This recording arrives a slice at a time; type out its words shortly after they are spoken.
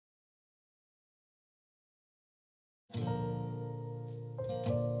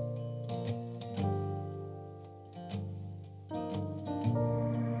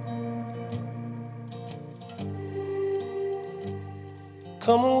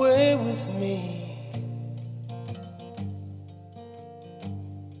Come away with me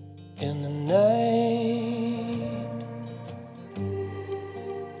in the night.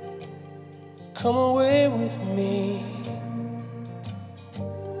 Come away with me,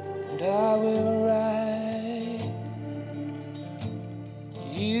 and I will write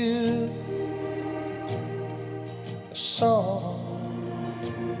you a song.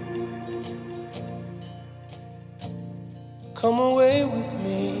 Come away with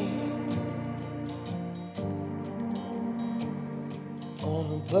me on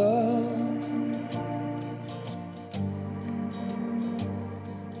a bus.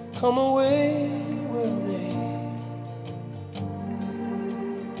 Come away where they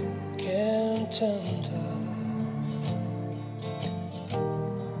can't tempt us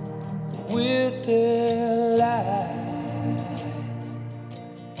with their lies.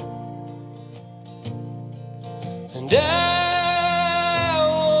 And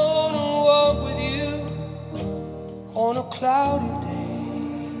on a cloudy day,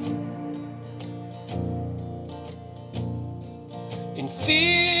 in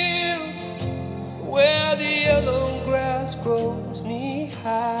fields where the yellow grass grows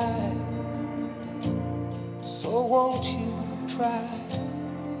knee-high. So won't you try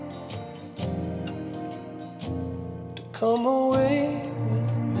to come away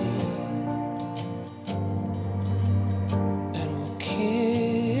with me, and we'll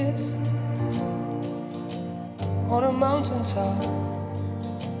kiss on a mountaintop.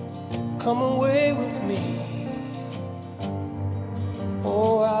 Come away with me.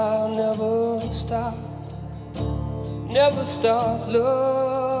 Oh, I'll never stop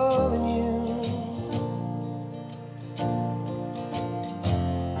loving you.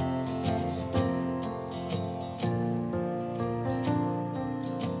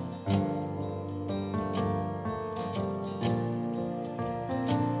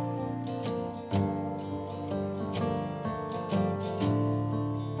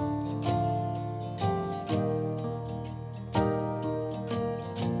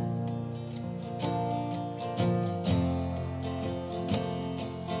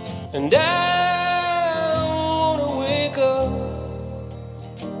 And I wanna wake up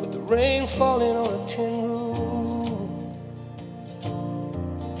with the rain falling on a tin roof,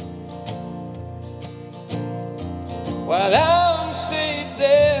 while I'm safe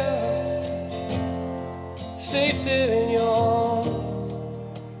there in your arms.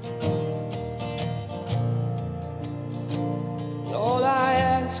 And all I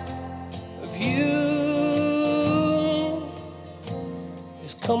ask of you,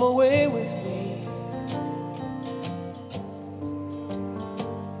 come away with me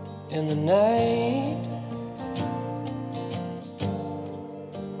in the night.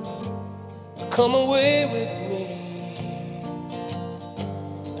 Come away with me,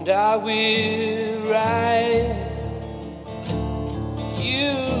 and I will write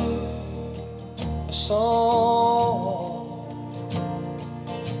you a song.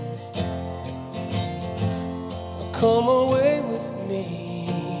 Come away with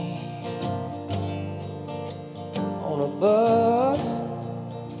me on a bus.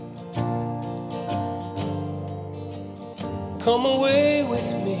 Come away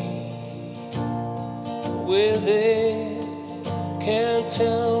with me where they can't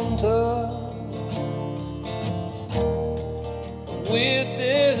tempt us with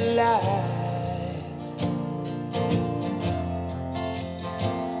their lies.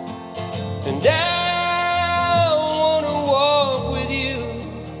 And I wanna walk with you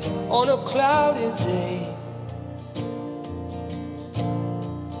on a cloudy day,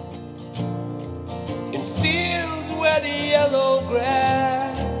 in fields where the yellow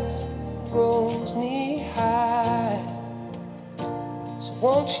grass grows knee-high. So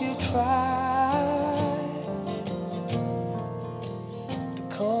won't you try to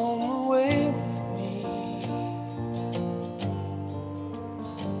come away with me?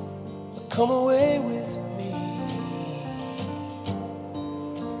 Come away with me.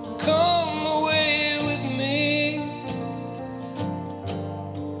 Come away with me.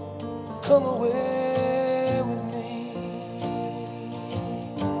 Come away with me.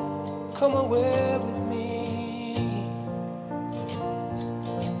 Come away with me.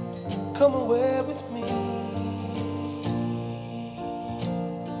 Come away with me.